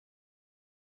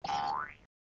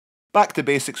Back to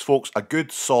basics, folks, a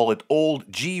good solid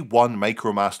old G1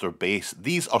 Micromaster base.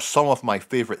 These are some of my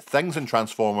favourite things in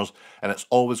Transformers, and it's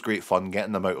always great fun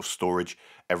getting them out of storage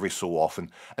every so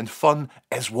often. And fun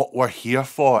is what we're here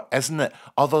for, isn't it?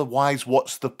 Otherwise,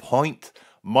 what's the point?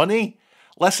 Money?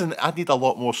 Listen, I'd need a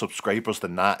lot more subscribers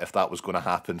than that if that was going to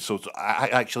happen, so I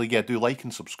actually, yeah, do like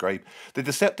and subscribe. The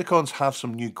Decepticons have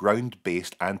some new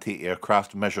ground-based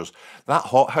anti-aircraft measures. That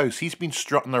hothouse, he's been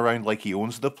strutting around like he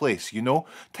owns the place, you know?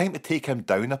 Time to take him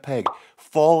down a peg.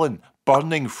 Fallen,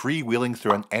 burning, freewheeling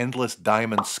through an endless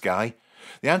diamond sky.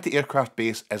 The anti-aircraft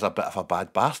base is a bit of a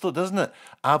bad bastard, isn't it?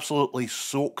 Absolutely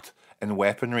soaked in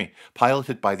weaponry,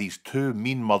 piloted by these two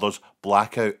mean mothers,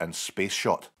 Blackout and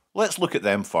Spaceshot. Let's look at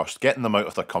them first, getting them out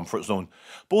of their comfort zone.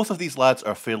 Both of these lads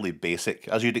are fairly basic,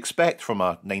 as you'd expect from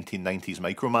a 1990s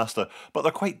Micromaster, but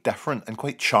they're quite different and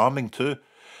quite charming too.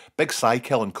 Big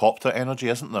Psykill and Copter energy,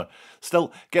 isn't there?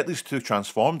 Still, get these two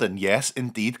transformed and yes,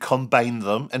 indeed, combine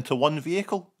them into one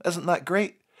vehicle. Isn't that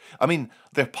great? I mean,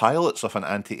 they're pilots of an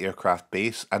anti-aircraft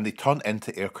base and they turn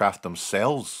into aircraft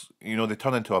themselves. You know, they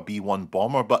turn into a B-1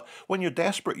 bomber, but when you're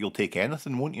desperate, you'll take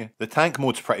anything, won't you? The tank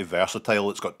mode's pretty versatile.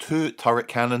 It's got two turret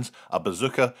cannons, a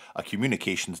bazooka, a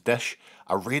communications dish,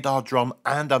 a radar drum,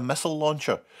 and a missile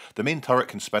launcher. The main turret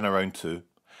can spin around too.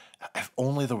 If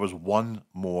only there was one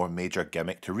more major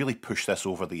gimmick to really push this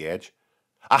over the edge.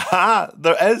 Aha!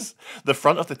 There is! The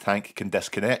front of the tank can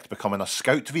disconnect, becoming a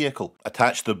scout vehicle.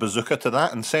 Attach the bazooka to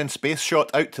that and send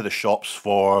Spaceshot out to the shops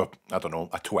for, I don't know,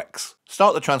 a Twix.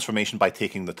 Start the transformation by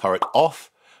taking the turret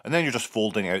off, and then you're just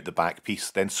folding out the back piece,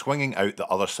 then swinging out the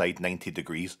other side 90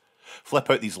 degrees. Flip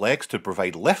out these legs to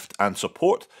provide lift and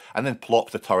support, and then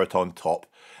plop the turret on top.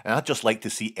 And I'd just like to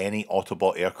see any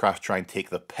Autobot aircraft try and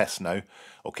take the piss now.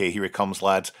 Okay, here he comes,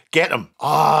 lads. Get him!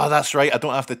 Ah, that's right, I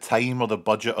don't have the time or the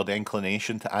budget or the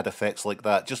inclination to add effects like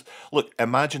that. Just, look,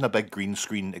 imagine a big green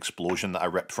screen explosion that I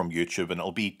ripped from YouTube and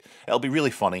it'll be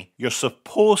really funny. You're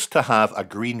supposed to have a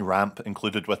green ramp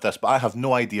included with this, but I have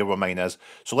no idea where mine is.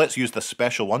 So let's use this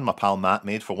special one my pal Matt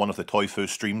made for one of the Toy Foo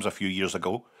streams a few years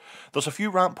ago. There's a few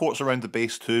ramp ports around the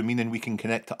base too, meaning we can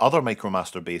connect to other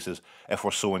Micromaster bases if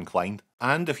we're so inclined.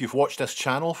 And if you've watched this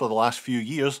channel for the last few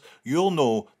years, you'll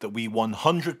know that we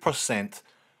 100%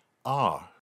 are.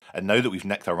 And now that we've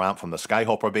nicked a ramp from the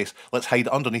Skyhopper base, let's hide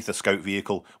underneath the scout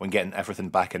vehicle when getting everything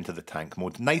back into the tank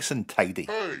mode. Nice and tidy.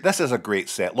 Hey. This is a great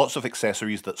set. Lots of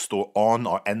accessories that store on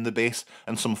or in the base,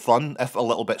 and some fun, if a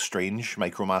little bit strange,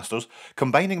 Micromasters.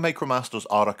 Combining Micromasters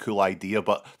are a cool idea,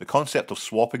 but the concept of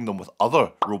swapping them with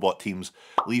other robot teams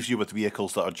leaves you with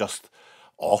vehicles that are just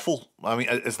awful. I mean,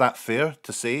 is that fair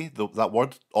to say, that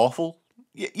word, awful?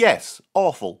 Yes,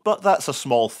 awful, but that's a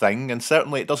small thing, and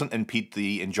certainly it doesn't impede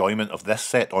the enjoyment of this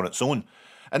set on its own.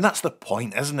 And that's the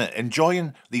point, isn't it?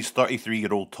 Enjoying these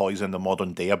 33-year-old toys in the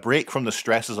modern day, a break from the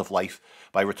stresses of life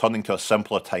by returning to a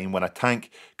simpler time when a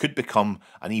tank could become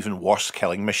an even worse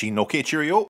killing machine. Okay, cheerio.